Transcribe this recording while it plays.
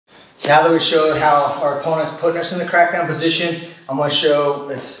now that we showed how our opponent's putting us in the crackdown position, I'm going to show,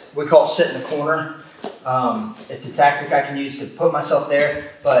 we call it sit in the corner. It's a tactic I can use to put myself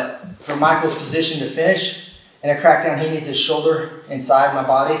there, but for Michael's position to finish in a crackdown, he needs his shoulder inside my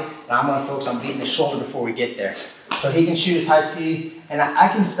body, and I'm going to focus on beating his shoulder before we get there. So he can shoot his high C, and I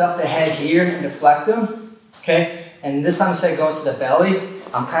can stuff the head here and deflect him, okay? And this time instead of going to the belly,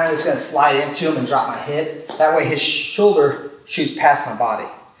 I'm kind of just going to slide into him and drop my hip. That way his shoulder shoots past my body.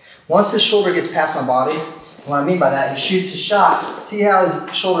 Once his shoulder gets past my body, what I mean by that, he shoots a shot. See how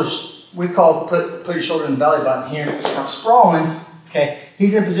his shoulders, we call put your shoulder in the belly button here. I'm sprawling, okay?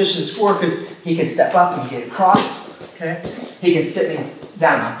 He's in position to score because he can step up and get across, okay? He can sit me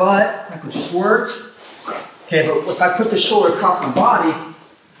down my butt, like we just worked. Okay, but if I put the shoulder across my body,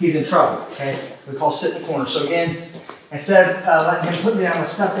 he's in trouble, okay? We call sit in the corner. So again, instead of letting him put me down, I'm gonna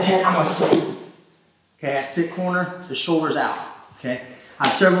stuff the head, I'm gonna sit. Okay, I sit corner, the shoulder's out, okay? I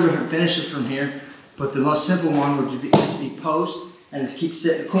have several different finishes from here, but the most simple one would just be post and just keep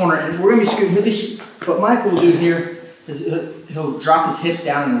sitting in the corner. And we're gonna be scooting. What Michael will do here is he'll drop his hips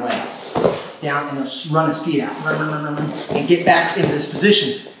down in the way, down, and he'll run his feet out, run, and get back into this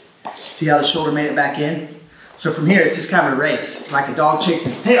position. See how the shoulder made it back in? So from here, it's just kind of a race, like a dog chasing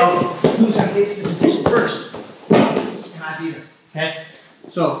its tail. Who's gonna get to the position first? And I beat him, okay?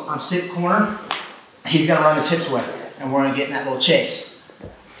 So I'm sitting corner, he's gonna run his hips away, and we're gonna get in that little chase.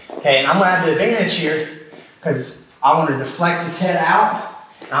 Okay, and I'm gonna have the advantage here, because I want to deflect his head out,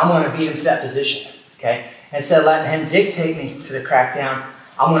 and I'm gonna beat him to that position, okay? Instead of letting him dictate me to the crackdown,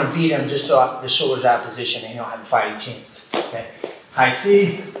 I'm gonna beat him just so the shoulder's out of position and he don't have a fighting chance, okay? I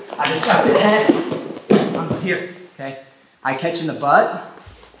see, I deflect the head, I'm here, okay? I catch in the butt.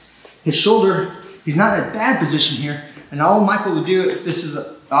 His shoulder, he's not in a bad position here. And all Michael would do, if this is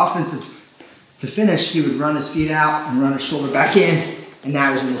the offensive to finish, he would run his feet out and run his shoulder back in. And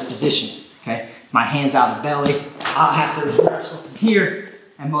now he's in this position, okay? My hand's out of the belly. I'll have to wrestle from here.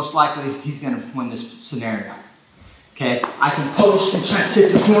 And most likely, he's gonna win this scenario, okay? I can post and try to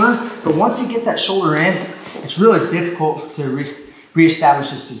sit in the corner. But once you get that shoulder in, it's really difficult to reestablish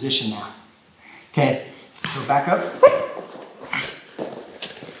this position now, okay? So back up.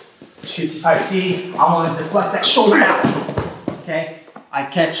 Shoots his high C. I want to deflect that shoulder out. Okay? I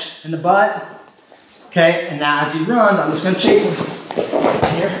catch in the butt. Okay? And now as he runs, I'm just going to chase him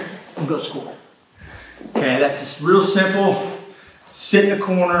here and go score. Okay? That's just real simple. Sit in the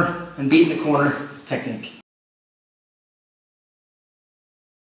corner and beat in the corner technique.